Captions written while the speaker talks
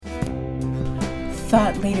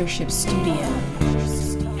Thought Leadership Studio.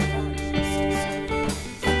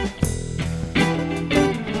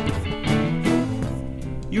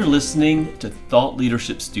 You're listening to Thought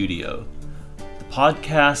Leadership Studio, the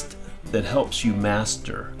podcast that helps you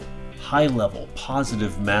master high-level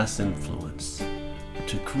positive mass influence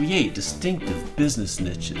to create distinctive business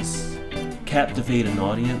niches, captivate an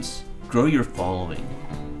audience, grow your following,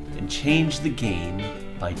 and change the game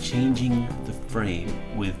by changing the frame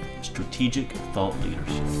with strategic thought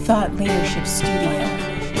leadership. Thought Leadership Studio.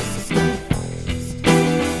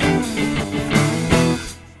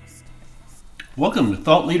 Welcome to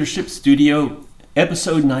Thought Leadership Studio,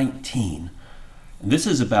 episode 19. And this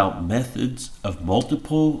is about methods of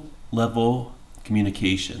multiple level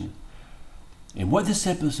communication. And what this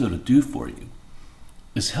episode will do for you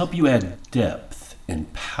is help you add depth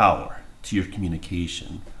and power to your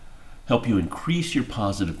communication, help you increase your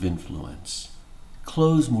positive influence,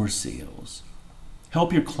 close more sales,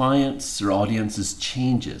 help your clients or audience's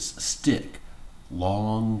changes stick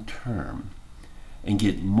long term, and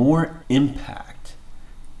get more impact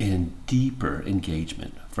and deeper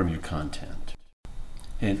engagement from your content.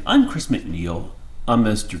 And I'm Chris McNeil. I'm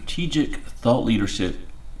a strategic thought leadership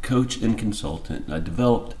coach and consultant. I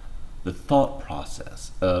developed the thought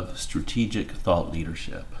process of strategic thought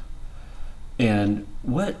leadership. And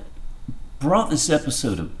what brought this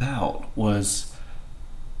episode about was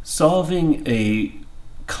solving a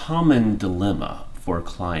common dilemma for a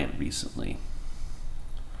client recently.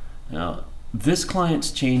 Now, this client's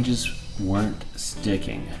changes weren't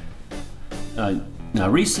sticking. Now,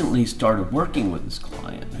 recently started working with this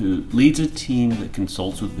client who leads a team that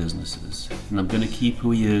consults with businesses. And I'm going to keep who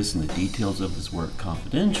he is and the details of his work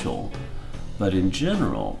confidential. But in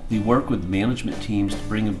general, we work with management teams to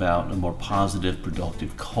bring about a more positive,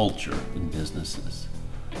 productive culture in businesses.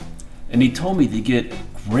 And he told me they get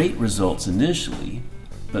great results initially,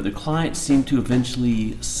 but the clients seem to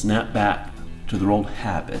eventually snap back to their old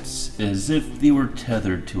habits as if they were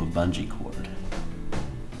tethered to a bungee cord.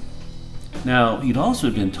 Now, he'd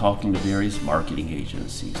also been talking to various marketing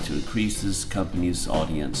agencies to increase his company's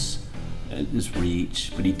audience and his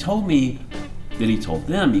reach, but he told me that he told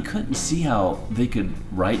them he couldn't see how they could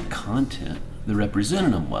write content that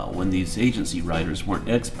represented them well when these agency writers weren't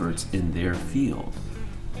experts in their field.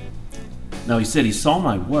 Now, he said he saw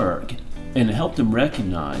my work and it helped him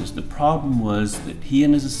recognize the problem was that he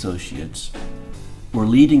and his associates were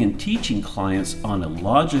leading and teaching clients on a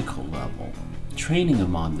logical level, training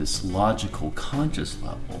them on this logical conscious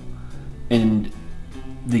level, and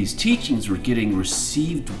these teachings were getting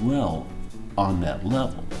received well on that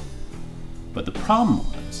level. But the problem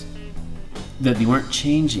was that they weren't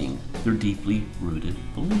changing their deeply rooted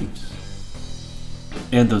beliefs.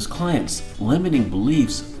 And those clients' limiting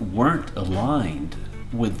beliefs weren't aligned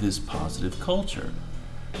with this positive culture.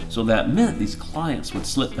 So that meant these clients would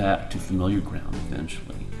slip back to familiar ground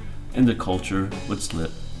eventually, and the culture would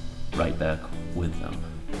slip right back with them.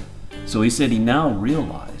 So he said he now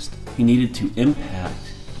realized he needed to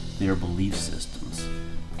impact their belief systems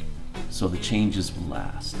so the changes would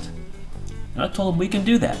last. And I told him we can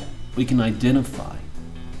do that. We can identify.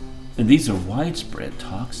 And these are widespread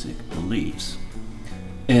toxic beliefs.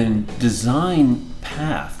 And design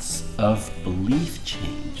paths of belief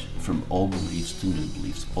change from old beliefs to new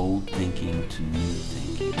beliefs, old thinking to new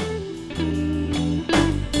thinking.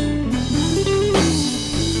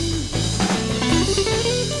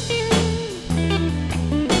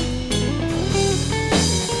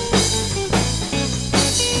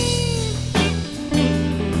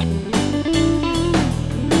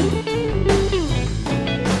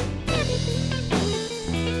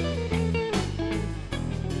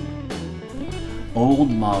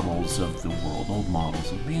 Old models of the world, old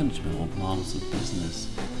models of management, old models of business,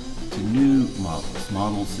 to new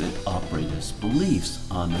models that operate as beliefs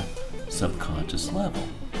on a subconscious level.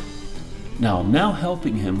 Now, I'm now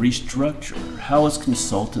helping him restructure how his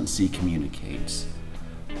consultancy communicates.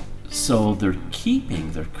 So they're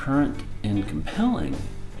keeping their current and compelling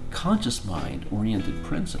conscious mind-oriented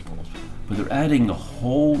principles, but they're adding a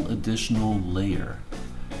whole additional layer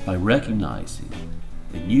by recognizing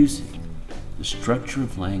and using the structure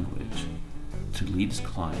of language to lead his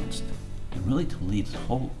clients and really to lead his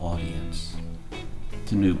whole audience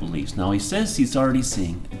to new beliefs. Now, he says he's already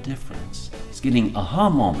seeing a difference. He's getting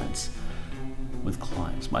aha moments with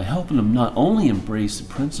clients by helping them not only embrace the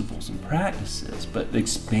principles and practices, but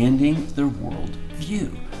expanding their world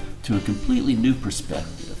view to a completely new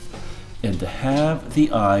perspective and to have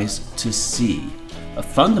the eyes to see a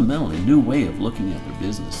fundamentally new way of looking at their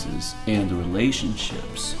businesses and the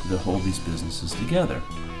relationships that hold these businesses together.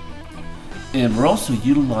 And we're also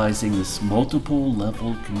utilizing this multiple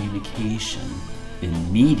level communication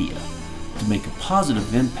in media to make a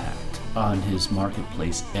positive impact on his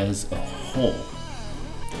marketplace as a whole,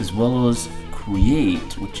 as well as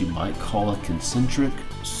create what you might call a concentric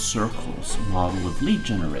circles model of lead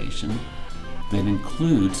generation that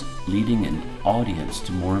includes leading an audience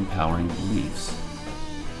to more empowering beliefs.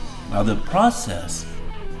 Now, the process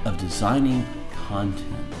of designing content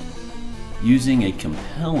using a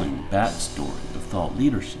compelling backstory of thought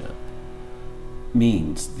leadership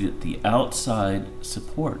means that the outside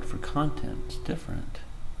support for content is different.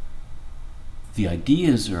 The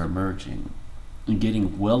ideas are emerging and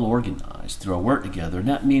getting well organized through our work together, and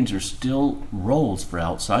that means there's still roles for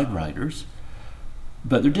outside writers,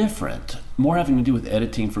 but they're different, more having to do with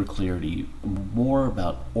editing for clarity, more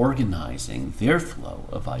about organizing their flow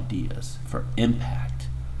of ideas for impact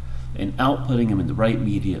and outputting them in the right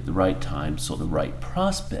media at the right time so the right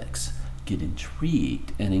prospects get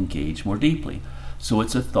intrigued and engage more deeply. So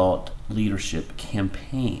it's a thought leadership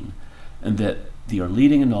campaign, and that they are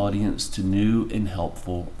leading an audience to new and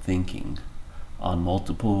helpful thinking on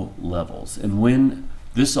multiple levels. And when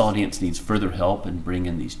this audience needs further help in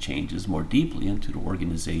bringing these changes more deeply into the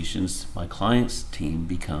organizations, my client's team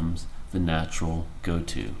becomes the natural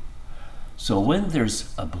go-to. So when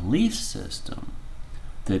there's a belief system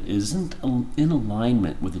that isn't in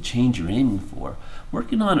alignment with the change you're aiming for,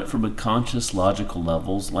 working on it from a conscious, logical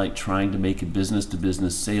levels, like trying to make a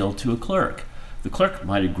business-to-business sale to a clerk. The clerk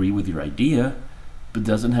might agree with your idea, but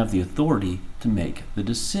doesn't have the authority to make the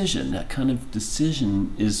decision. That kind of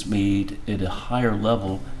decision is made at a higher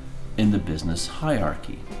level in the business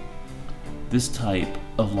hierarchy. This type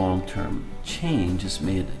of long-term change is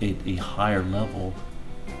made at a higher level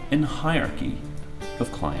in hierarchy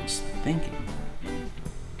of clients' thinking.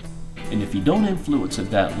 And if you don't influence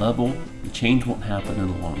at that level, the change won't happen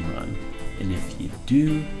in the long run. And if you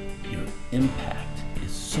do, your impact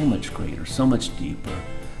is so much greater, so much deeper.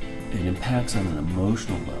 It impacts on an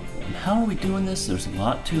emotional level. And how are we doing this? There's a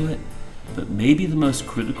lot to it, but maybe the most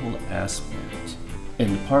critical aspect,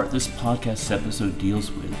 and the part this podcast episode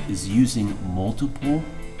deals with, is using multiple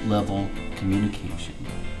level communication.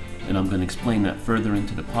 And I'm going to explain that further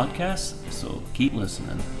into the podcast, so keep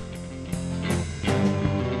listening.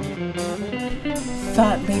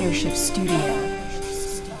 Thought Leadership Studio.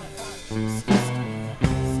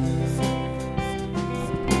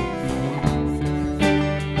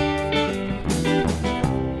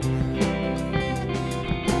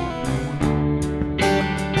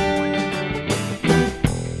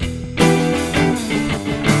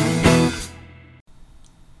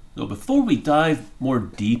 So before we dive more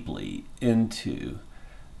deeply into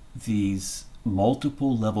these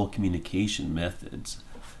multiple level communication methods,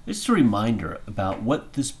 just a reminder about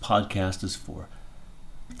what this podcast is for.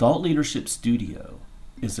 Thought Leadership Studio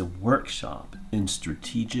is a workshop in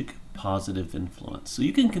strategic positive influence. So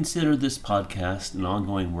you can consider this podcast an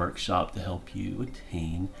ongoing workshop to help you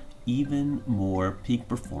attain even more peak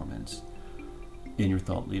performance in your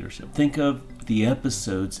thought leadership. Think of the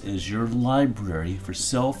episodes as your library for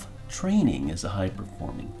self-training as a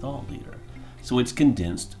high-performing thought leader. So it's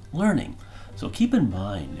condensed learning. So keep in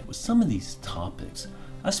mind that with some of these topics,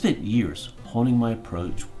 I spent years honing my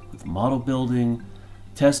approach with model building,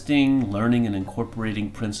 testing, learning, and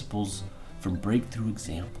incorporating principles from breakthrough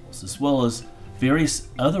examples, as well as various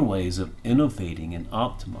other ways of innovating and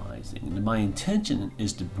optimizing. And my intention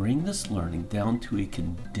is to bring this learning down to a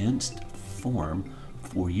condensed form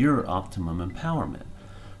for your optimum empowerment.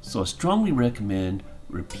 So I strongly recommend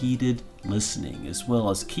repeated listening, as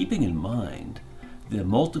well as keeping in mind the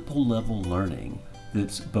multiple level learning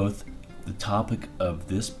that's both the topic of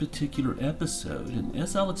this particular episode, and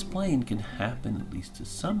as I'll explain, can happen at least to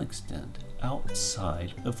some extent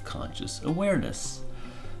outside of conscious awareness.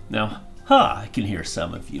 Now, I can hear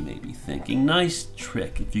some of you may be thinking, nice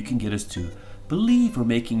trick if you can get us to believe we're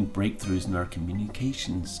making breakthroughs in our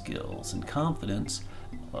communication skills and confidence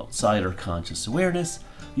outside our conscious awareness,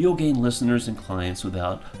 you'll gain listeners and clients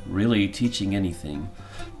without really teaching anything.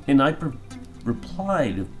 And I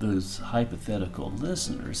replied to those hypothetical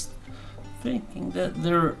listeners thinking that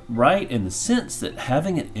they're right in the sense that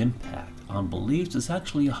having an impact on beliefs is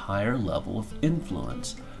actually a higher level of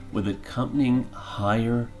influence with accompanying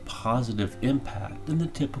higher positive impact than the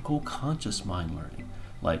typical conscious mind learning,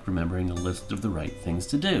 like remembering a list of the right things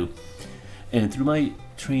to do. And through my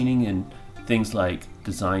training in things like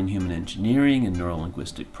design human engineering and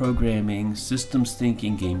neuro-linguistic programming, systems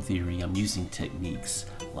thinking, game theory, I'm using techniques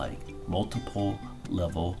like multiple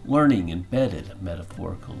level learning, embedded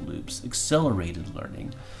metaphorical loops, accelerated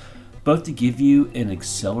learning, both to give you an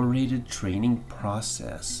accelerated training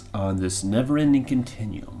process on this never-ending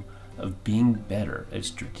continuum of being better at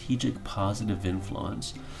strategic positive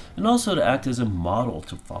influence, and also to act as a model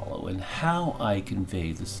to follow in how I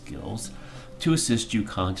convey the skills to assist you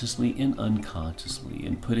consciously and unconsciously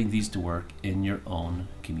in putting these to work in your own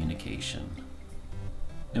communication.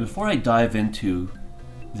 And before I dive into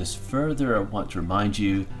this further, I want to remind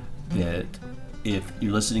you that if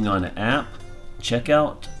you're listening on an app, check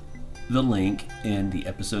out the link in the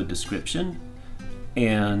episode description,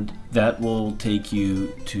 and that will take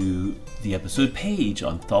you to the episode page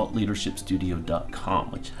on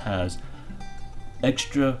thoughtleadershipstudio.com, which has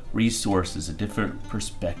extra resources, a different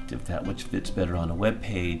perspective, that which fits better on a web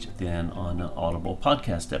page than on an Audible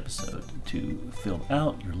podcast episode to fill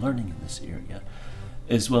out your learning in this area,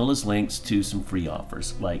 as well as links to some free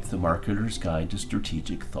offers like the Marketer's Guide to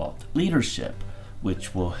Strategic Thought Leadership,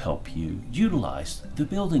 which will help you utilize the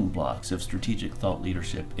building blocks of strategic thought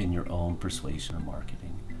leadership in your own persuasion or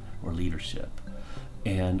marketing or leadership.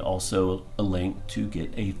 And also a link to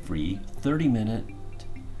get a free 30-minute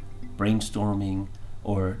brainstorming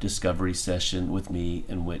or discovery session with me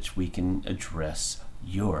in which we can address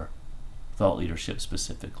your thought leadership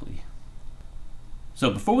specifically.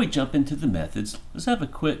 So before we jump into the methods, let's have a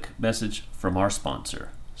quick message from our sponsor,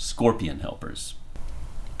 Scorpion Helpers.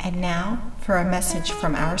 And now for a message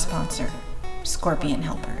from our sponsor, Scorpion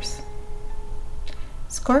Helpers.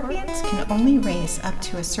 Scorpions can only race up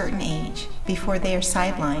to a certain age before they are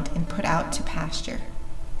sidelined and put out to pasture,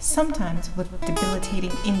 sometimes with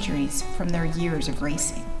debilitating injuries from their years of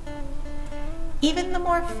racing. Even the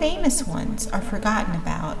more famous ones are forgotten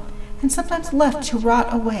about and sometimes left to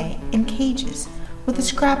rot away in cages with a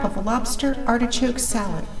scrap of lobster artichoke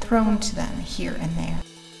salad thrown to them here and there.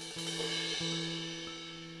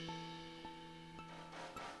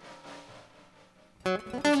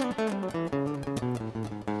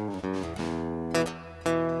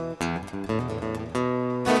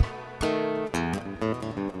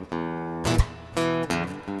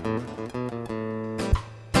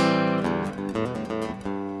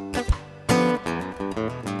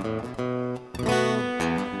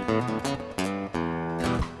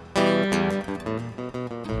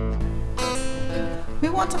 We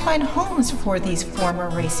want to find homes for these former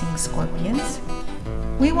racing scorpions.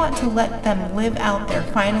 We want to let them live out their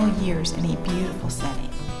final years in a beautiful setting.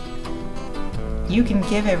 You can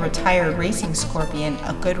give a retired racing scorpion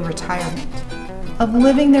a good retirement of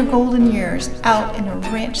living their golden years out in a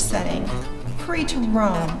ranch setting, free to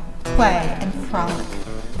roam, play, and frolic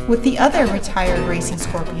with the other retired racing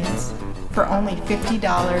scorpions for only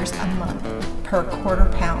 $50 a month per quarter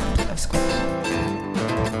pound of scorpion.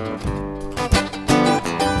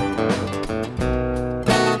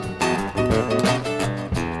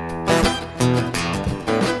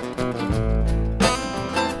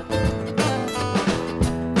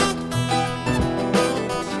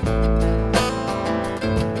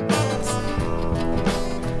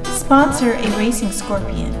 Sponsor a racing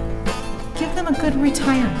scorpion. Give them a good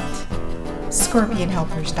retirement.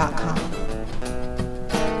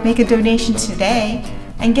 ScorpionHelpers.com. Make a donation today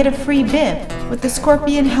and get a free bib with the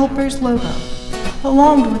Scorpion Helpers logo,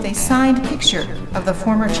 along with a signed picture of the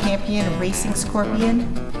former champion racing scorpion,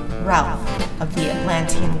 Ralph of the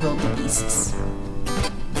Atlantean Wildebeests.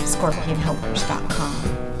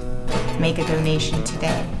 ScorpionHelpers.com. Make a donation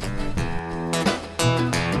today.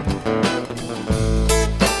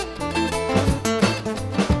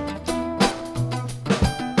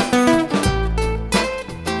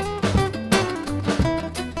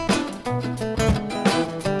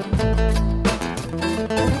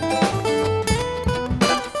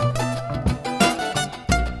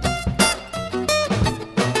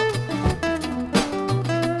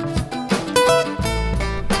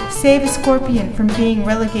 Save a scorpion from being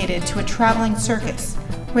relegated to a traveling circus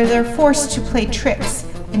where they're forced to play tricks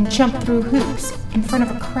and jump through hoops in front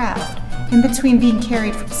of a crowd in between being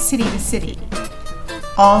carried from city to city,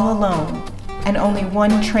 all alone, and only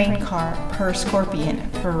one train car per scorpion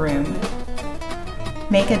per room.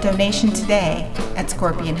 Make a donation today at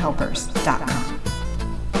ScorpionHelpers.com.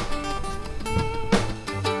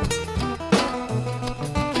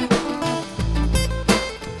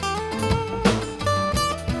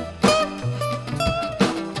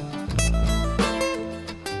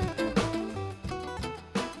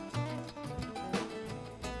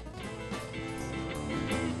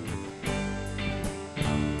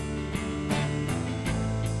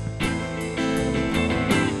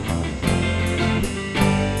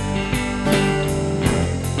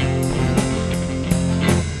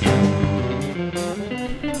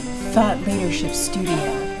 Thought Leadership Studio.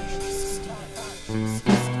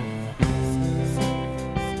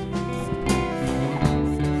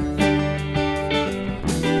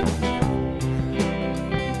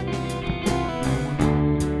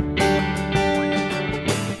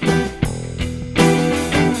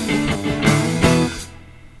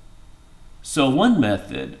 So one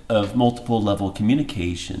method of multiple level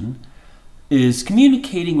communication is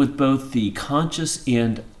communicating with both the conscious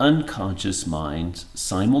and unconscious minds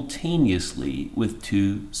simultaneously with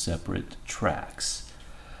two separate tracks.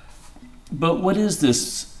 But what is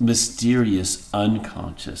this mysterious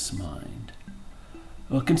unconscious mind?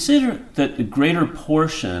 Well, consider that the greater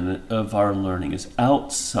portion of our learning is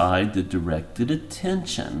outside the directed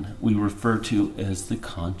attention we refer to as the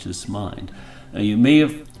conscious mind. Now, you may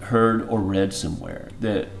have heard or read somewhere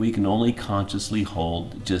that we can only consciously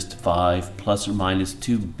hold just 5 plus or minus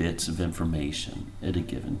 2 bits of information at a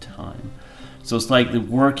given time. So it's like the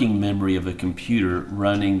working memory of a computer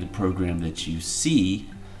running the program that you see,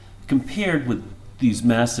 compared with these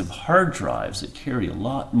massive hard drives that carry a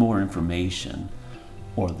lot more information,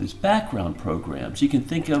 or these background programs. You can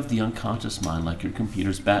think of the unconscious mind like your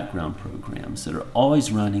computer's background programs that are always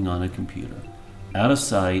running on a computer, out of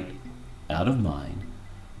sight, out of mind,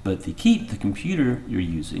 but they keep the computer you're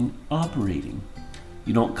using operating.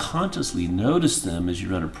 You don't consciously notice them as you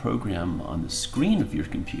run a program on the screen of your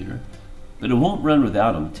computer, but it won't run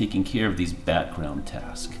without them taking care of these background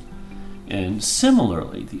tasks. And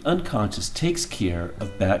similarly, the unconscious takes care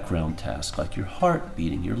of background tasks like your heart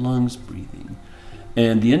beating, your lungs breathing,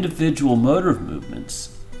 and the individual motor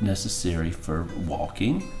movements necessary for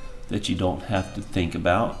walking that you don't have to think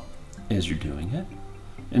about as you're doing it.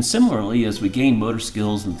 And similarly, as we gain motor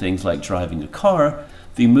skills and things like driving a car,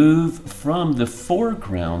 they move from the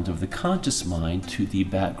foreground of the conscious mind to the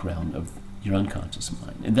background of your unconscious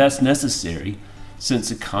mind. And that's necessary since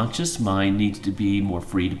the conscious mind needs to be more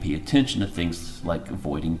free to pay attention to things like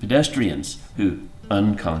avoiding pedestrians who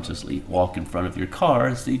unconsciously walk in front of your car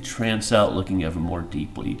as they trance out looking ever more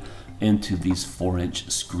deeply into these 4-inch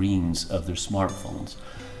screens of their smartphones.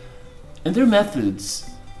 And their methods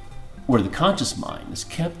where the conscious mind is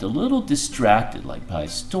kept a little distracted, like by a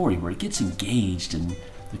story, where it gets engaged in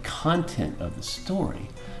the content of the story,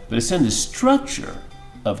 but it's in the structure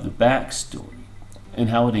of the backstory and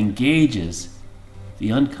how it engages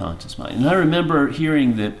the unconscious mind. And I remember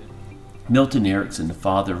hearing that Milton Erickson, the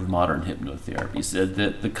father of modern hypnotherapy, said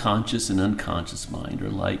that the conscious and unconscious mind are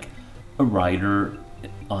like a rider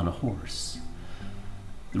on a horse.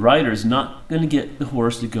 The rider is not going to get the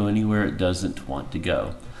horse to go anywhere it doesn't want to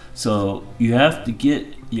go. So you have to get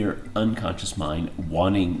your unconscious mind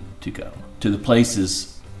wanting to go to the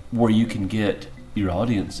places where you can get your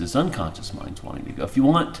audience's unconscious minds wanting to go. If you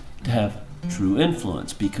want to have true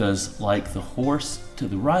influence, because like the horse to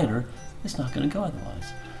the rider, it's not going to go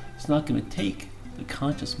otherwise. It's not going to take the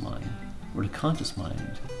conscious mind where the conscious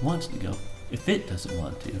mind wants to go if it doesn't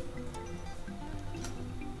want to.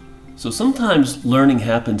 So sometimes learning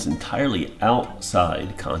happens entirely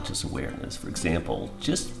outside conscious awareness. For example,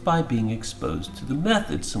 just by being exposed to the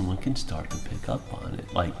method, someone can start to pick up on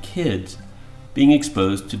it. Like kids being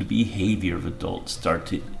exposed to the behavior of adults start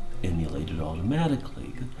to emulate it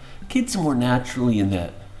automatically. Kids are more naturally in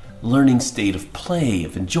that learning state of play,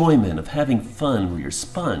 of enjoyment, of having fun, where you're a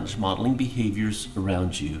sponge, modeling behaviors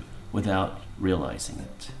around you without realizing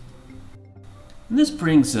it. And this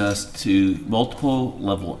brings us to multiple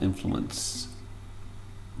level influence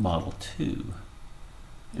model 2,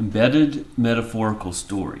 embedded metaphorical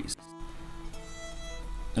stories.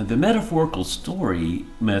 Now, the metaphorical story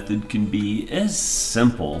method can be as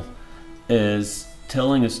simple as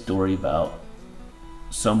telling a story about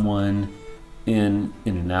someone in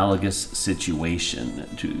an analogous situation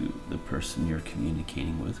to the person you're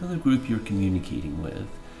communicating with or the group you're communicating with.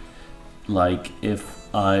 Like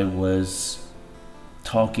if I was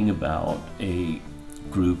talking about a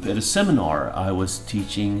group at a seminar, I was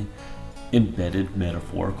teaching embedded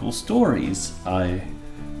metaphorical stories. I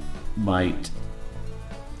might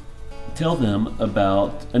tell them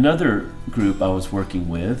about another group I was working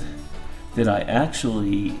with that I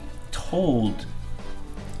actually told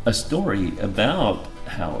a story about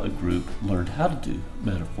how a group learned how to do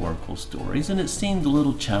metaphorical stories, and it seemed a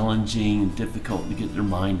little challenging and difficult to get their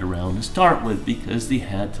mind around to start with because they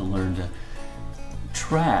had to learn to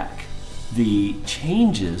track the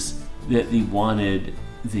changes that they wanted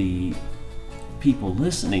the people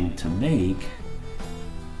listening to make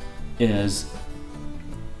as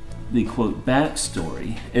the quote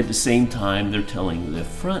backstory. At the same time, they're telling the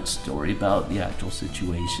front story about the actual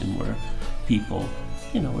situation where people,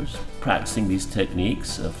 are practicing these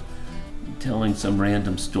techniques of telling some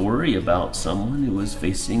random story about someone who was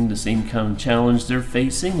facing the same kind of challenge they're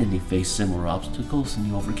facing, and he faced similar obstacles, and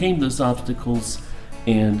he overcame those obstacles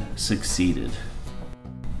and succeeded.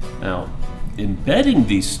 Now, embedding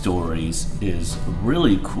these stories is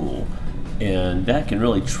really cool, and that can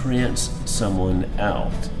really trance someone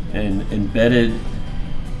out. And embedded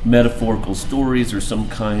metaphorical stories are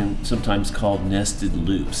sometimes called nested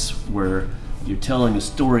loops, where you're telling a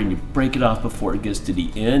story and you break it off before it gets to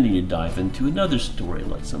the end and you dive into another story,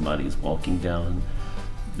 like somebody is walking down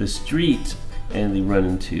the street and they run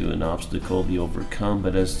into an obstacle they overcome,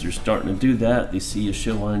 but as they're starting to do that, they see a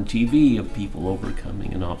show on TV of people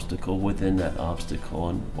overcoming an obstacle within that obstacle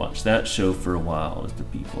and watch that show for a while as the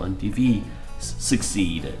people on TV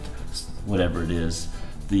succeed at whatever it is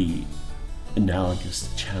the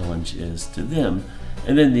analogous challenge is to them,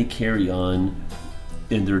 and then they carry on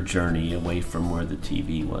in their journey away from where the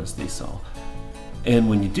TV was they saw. And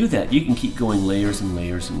when you do that, you can keep going layers and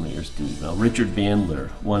layers and layers deep. Now, Richard Bandler,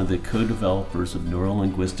 one of the co-developers of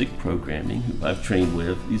neurolinguistic programming, who I've trained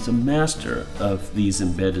with, is a master of these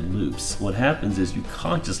embedded loops. What happens is you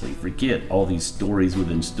consciously forget all these stories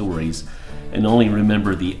within stories and only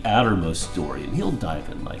remember the outermost story, and he'll dive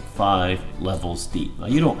in like 5 levels deep. Now,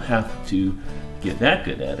 you don't have to get that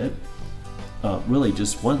good at it. Really,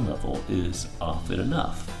 just 1 level is often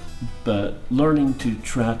enough. But learning to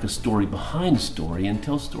track a story behind a story and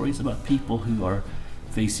tell stories about people who are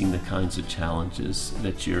facing the kinds of challenges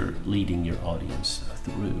that you're leading your audience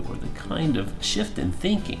through, or the kind of shift in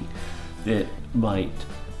thinking that might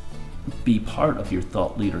be part of your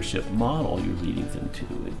thought leadership model you're leading them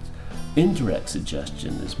to. Indirect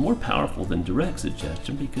suggestion is more powerful than direct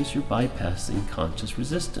suggestion because you're bypassing conscious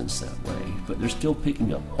resistance that way, but they're still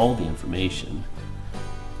picking up all the information.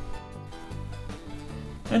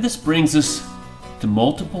 And this brings us to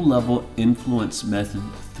multiple level influence method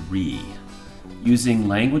 3, using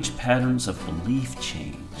language patterns of belief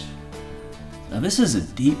change. Now, this is a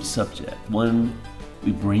deep subject, one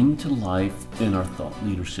we bring to life in our thought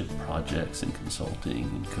leadership projects and consulting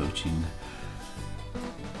and coaching.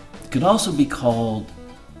 It could also be called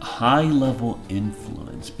high level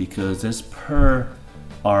influence because, as per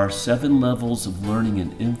our 7 levels of learning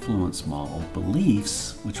and influence model,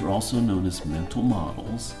 beliefs, which are also known as mental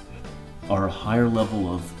models, are a higher level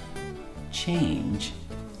of change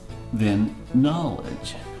than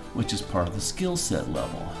knowledge, which is part of the skill set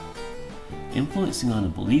level. Influencing on a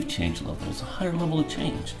belief change level is a higher level of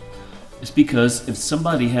change. It's because if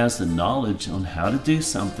somebody has the knowledge on how to do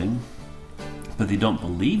something, but they don't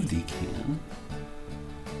believe they can,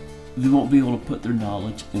 they won't be able to put their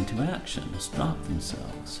knowledge into action, stop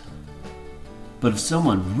themselves. But if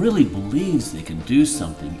someone really believes they can do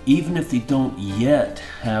something, even if they don't yet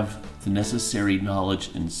have the necessary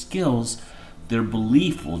knowledge and skills, their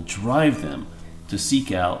belief will drive them to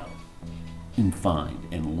seek out and find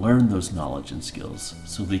and learn those knowledge and skills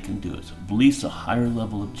so they can do it. So belief's a higher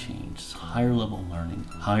level of change, higher level learning,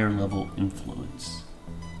 higher level influence.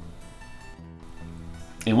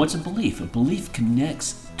 And what's a belief? A belief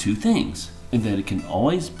connects 2 things, in that it can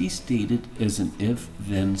always be stated as an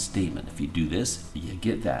if-then statement. If you do this, you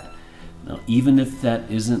get that. Now, even if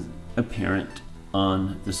that isn't apparent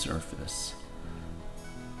on the surface.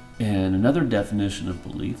 And another definition of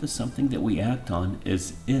belief is something that we act on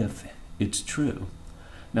as if it's true.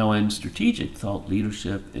 Now, in strategic thought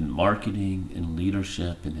leadership, in marketing, in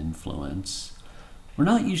leadership, and influence, we're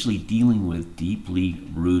not usually dealing with deeply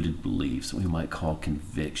rooted beliefs we might call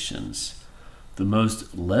convictions. The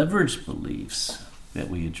most leveraged beliefs that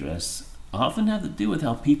we address often have to do with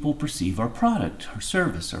how people perceive our product, our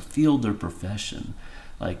service, our field, or profession,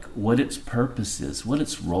 like what its purpose is, what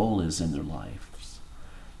its role is in their lives,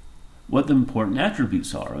 what the important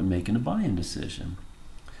attributes are in making a buy-in decision,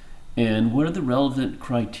 and what are the relevant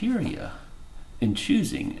criteria in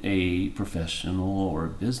choosing a professional or a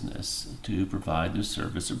business to provide their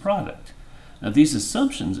service or product. Now, these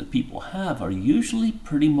assumptions that people have are usually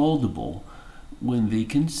pretty moldable when they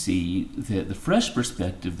can see that the fresh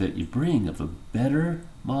perspective that you bring of a better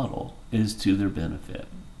model is to their benefit.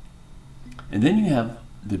 And then you have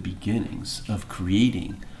the beginnings of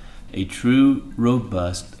creating a true,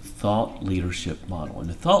 robust thought leadership model. And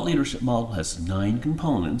the thought leadership model has 9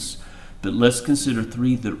 components, but let's consider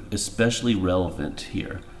 3 that are especially relevant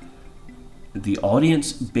here. The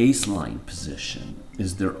audience baseline position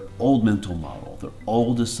is their old mental model, their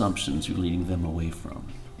old assumptions you're leading them away from.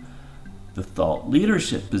 The thought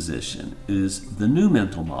leadership position is the new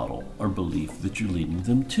mental model or belief that you're leading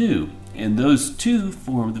them to. And those 2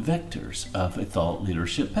 form the vectors of a thought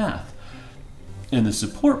leadership path. And the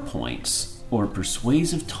support points or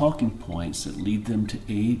persuasive talking points that lead them to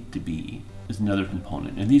A to B is another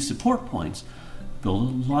component. And these support points build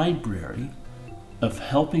a library of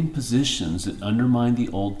helping positions that undermine the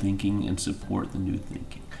old thinking and support the new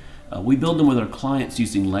thinking. We build them with our clients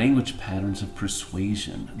using language patterns of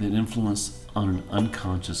persuasion that influence on an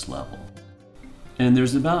unconscious level. And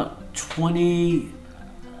there's about 20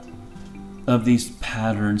 of these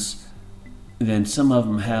patterns, then some of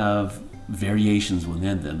them have variations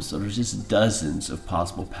within them. So there's just dozens of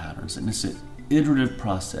possible patterns, and it's an iterative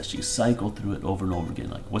process. You cycle through it over and over again.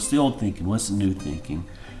 Like, what's the old thinking? What's the new thinking?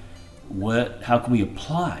 How can we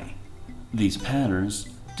apply these patterns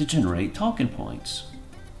to generate talking points?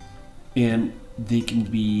 And they can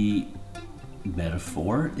be,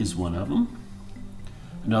 metaphor is one of them.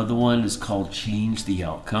 Another one is called change the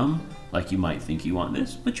outcome. Like, you might think you want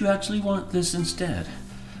this, but you actually want this instead.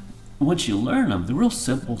 Once you learn them, they're real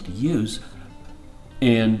simple to use,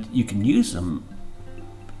 and you can use them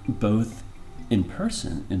both in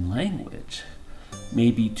person and language,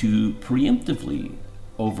 maybe to preemptively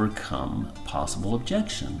overcome possible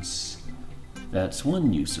objections. That's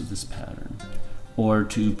one use of this pattern. Or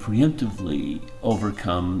to preemptively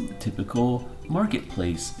overcome typical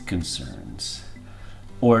marketplace concerns.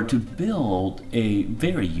 Or to build a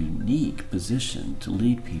very unique position to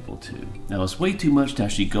lead people to. Now, it's way too much to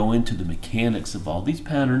actually go into the mechanics of all these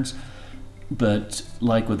patterns, but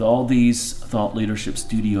like with all these Thought Leadership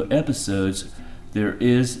Studio episodes, there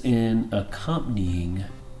is an accompanying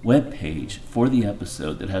webpage for the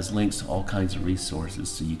episode that has links to all kinds of resources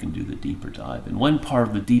so you can do the deeper dive. And one part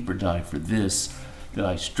of the deeper dive for this that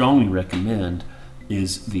I strongly recommend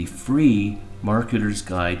is the free Marketer's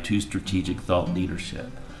Guide to Strategic Thought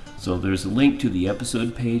Leadership. So there's a link to the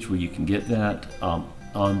episode page where you can get that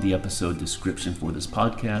on the episode description for this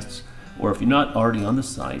podcast. Or if you're not already on the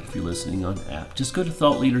site, if you're listening on app, just go to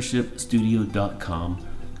thoughtleadershipstudio.com,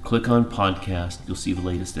 click on podcast, you'll see the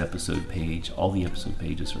latest episode page. All the episode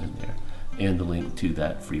pages are in there. And the link to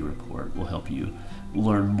that free report will help you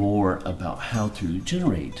learn more about how to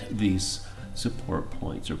generate these support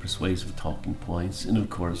points or persuasive talking points. And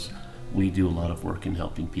of course, we do a lot of work in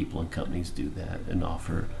helping people and companies do that and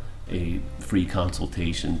offer a free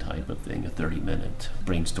consultation type of thing, a 30-minute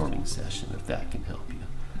brainstorming session, if that can help you.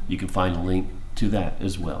 You can find a link to that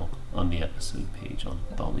as well on the episode page on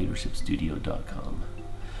thoughtleadershipstudio.com.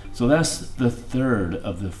 So that's the third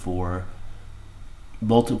of the 4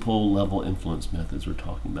 multiple level influence methods we're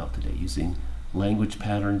talking about today, using language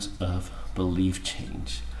patterns of belief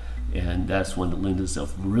change. And that's one that lends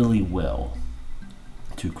itself really well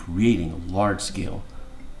to creating a large-scale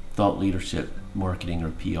thought leadership marketing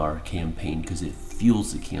or PR campaign, because it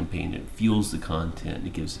fuels the campaign, it fuels the content,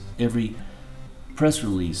 it gives every press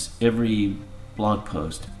release, every blog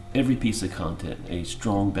post, every piece of content a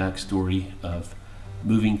strong backstory of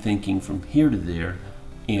moving thinking from here to there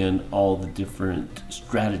and all the different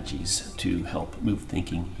strategies to help move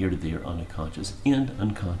thinking here to there on a conscious and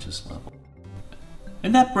unconscious level.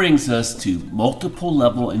 And that brings us to multiple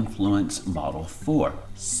level influence model 4,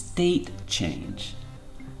 state change.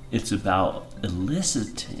 It's about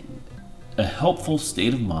eliciting a helpful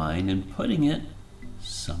state of mind and putting it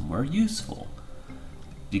somewhere useful.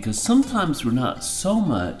 Because sometimes we're not so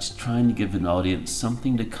much trying to give an audience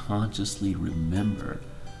something to consciously remember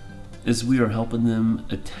as we are helping them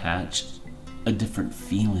attach a different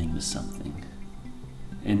feeling to something.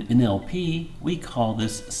 In NLP, we call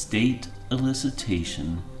this state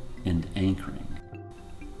elicitation and anchoring.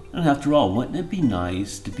 And after all, wouldn't it be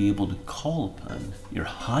nice to be able to call upon your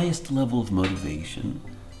highest level of motivation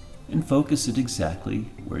and focus it exactly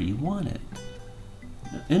where you want it?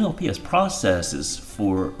 Now, NLP has processes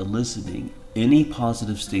for eliciting any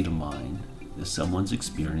positive state of mind as someone's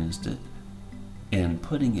experienced it and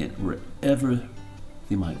putting it wherever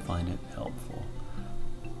they might find it helpful.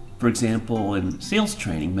 For example, in sales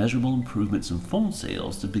training, measurable improvements in phone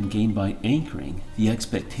sales have been gained by anchoring the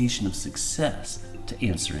expectation of success to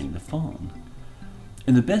answering the phone.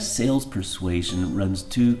 And the best sales persuasion runs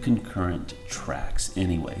 2 concurrent tracks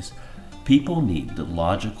anyways. People need the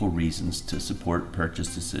logical reasons to support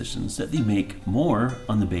purchase decisions that they make more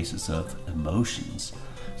on the basis of emotions.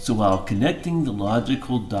 So while connecting the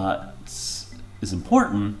logical dots is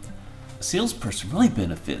important, a salesperson really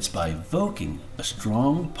benefits by evoking a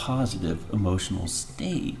strong, positive emotional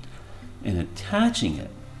state and attaching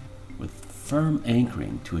it with firm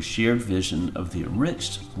anchoring to a shared vision of the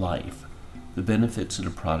enriched life the benefits that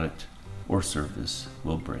a product or service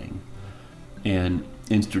will bring. And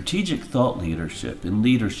in strategic thought leadership,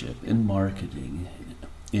 in marketing,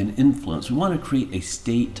 in influence, we want to create a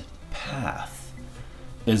state path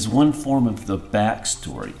as one form of the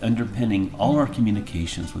backstory underpinning all our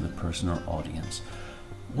communications with a person or audience.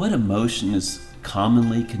 What emotion is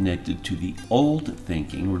commonly connected to the old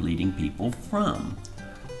thinking we're leading people from?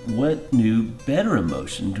 What new, better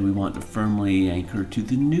emotion do we want to firmly anchor to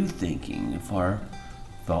the new thinking of our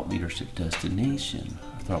thought leadership destination,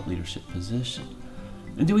 our thought leadership position?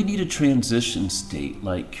 And do we need a transition state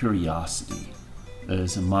like curiosity,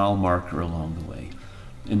 as a mile marker along the way.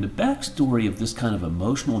 And the backstory of this kind of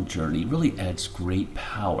emotional journey really adds great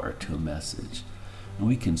power to a message. And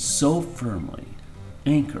we can so firmly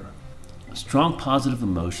anchor a strong positive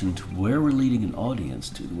emotion to where we're leading an audience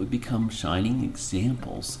to that would become shining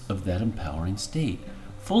examples of that empowering state,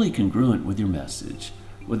 fully congruent with your message,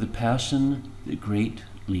 with the passion that great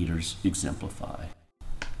leaders exemplify.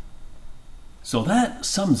 So that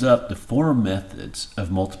sums up the 4 methods of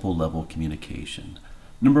multiple level communication.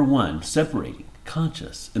 Number 1, separating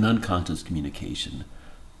conscious and unconscious communication.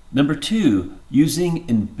 Number 2, using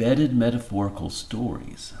embedded metaphorical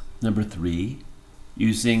stories. Number 3,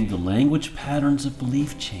 using the language patterns of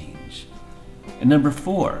belief change. And number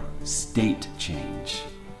 4, state change.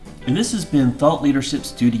 And this has been Thought Leadership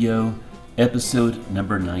Studio, episode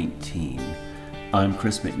number 19. I'm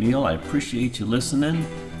Chris McNeil. I appreciate you listening.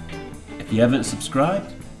 If you haven't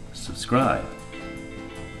subscribed, subscribe.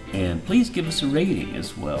 And please give us a rating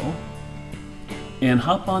as well. And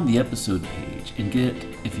hop on the episode page and get,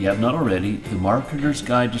 if you have not already, the Marketer's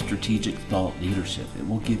Guide to Strategic Thought Leadership. It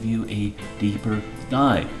will give you a deeper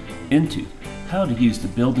dive into how to use the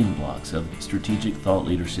building blocks of strategic thought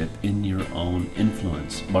leadership in your own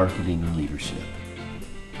influence, marketing, or leadership.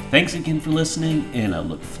 Thanks again for listening, and I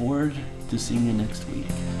look forward to seeing you next week.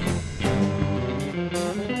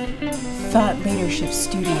 Thought Leadership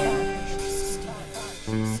Studio.